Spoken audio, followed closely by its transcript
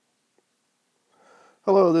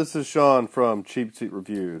Hello, this is Sean from Cheap Seat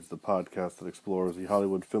Reviews, the podcast that explores the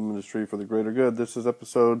Hollywood film industry for the greater good. This is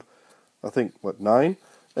episode, 9?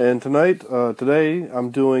 And today, I'm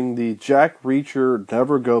doing the Jack Reacher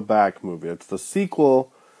Never Go Back movie. It's the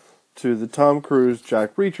sequel to the Tom Cruise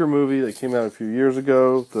Jack Reacher movie that came out a few years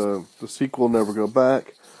ago. The sequel, Never Go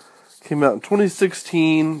Back, came out in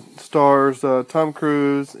 2016, stars Tom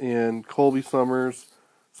Cruise and Colby Smolder,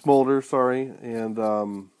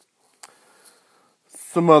 and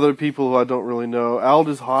some other people who I don't really know.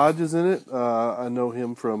 Aldous Hodge is in it. I know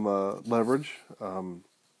him from Leverage.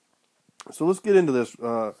 So let's get into this.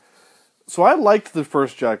 So I liked the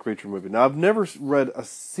first Jack Reacher movie. Now, I've never read a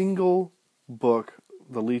single book,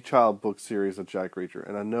 the Lee Child book series of Jack Reacher.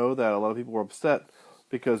 And I know that a lot of people were upset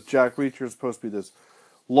because Jack Reacher is supposed to be this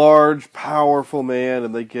large, powerful man,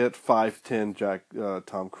 and they get 5'10"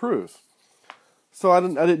 Tom Cruise. So I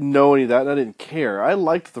didn't know any of that, and I didn't care. I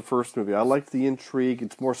liked the first movie. I liked the intrigue.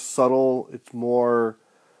 It's more subtle. It's more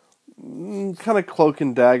kind of cloak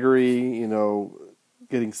and daggery,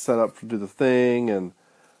 getting set up to do the thing. And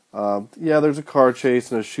there's a car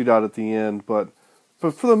chase and a shootout at the end, but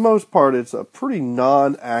for the most part, it's a pretty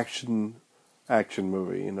non-action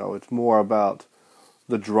movie. It's more about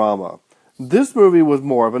the drama. This movie was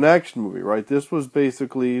more of an action movie, right? This was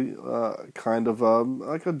basically kind of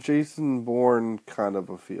like a Jason Bourne kind of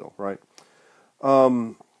a feel, right?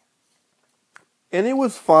 And it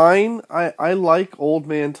was fine. I like old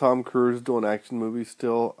man Tom Cruise doing action movies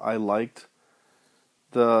still. I liked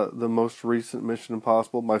the most recent Mission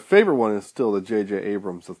Impossible. My favorite one is still the J.J.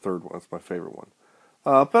 Abrams, the third one. It's my favorite one.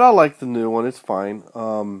 But I like the new one. It's fine.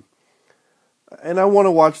 And I want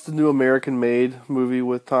to watch the new American-Made movie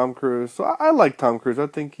with Tom Cruise. So I like Tom Cruise. I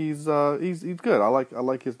think he's good. I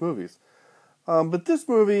like his movies. But this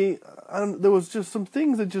movie, there was just some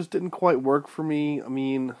things that just didn't quite work for me. I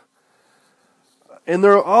mean, and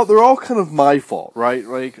they're all kind of my fault, right?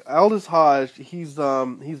 Like Aldous Hodge, he's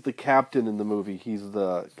the captain in the movie. He's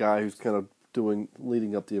the guy who's kind of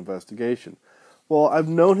leading up the investigation. Well, I've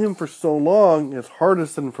known him for so long as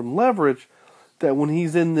Hardison from Leverage that when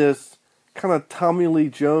he's in this kind of Tommy Lee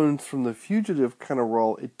Jones from The Fugitive kind of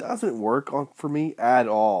role, it doesn't work for me at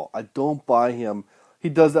all. I don't buy him. He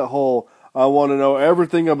does that whole, I want to know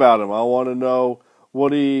everything about him. I want to know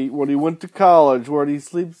what he went to college, where he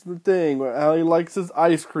sleeps the thing, how he likes his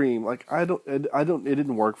ice cream. Like it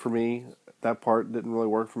didn't work for me. That part didn't really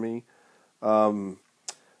work for me.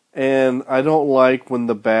 And I don't like when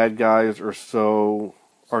the bad guys are so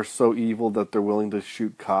evil that they're willing to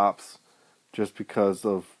shoot cops just because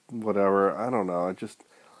of whatever. I don't know.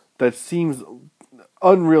 That seems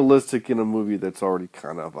unrealistic in a movie that's already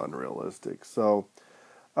kind of unrealistic. So,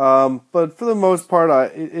 but for the most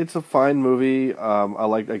part, it's a fine movie. I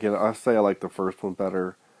like the first one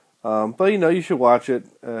better. But you should watch it.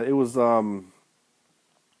 It's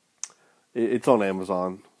on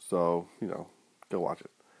Amazon, so go watch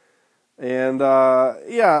it. And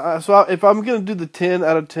so if I'm gonna do the 10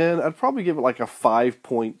 out of 10, I'd probably give it like a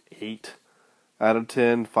 5.8. Out of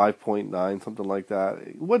 10, 5.9, something like that.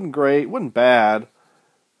 It wasn't great, wasn't bad,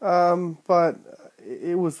 but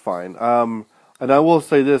it was fine. And I will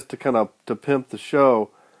say this to pimp the show.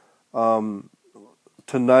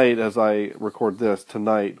 Tonight, as I record this,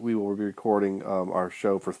 tonight we will be recording our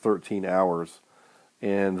show for 13 hours,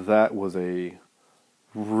 and that was a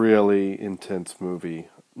really intense movie.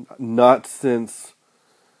 Not since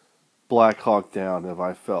Black Hawk Down have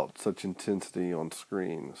I felt such intensity on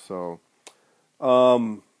screen. So.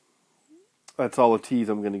 That's all the tease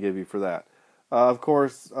I'm going to give you for that. Of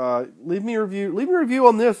course, leave me a review. Leave me a review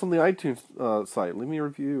on this on the iTunes site. Leave me a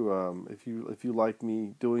review if you like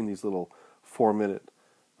me doing these little 4-minute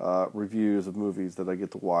reviews of movies that I get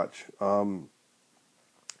to watch. And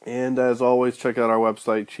as always, check out our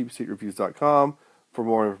website cheapseatreviews.com for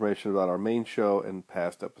more information about our main show and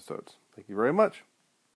past episodes. Thank you very much.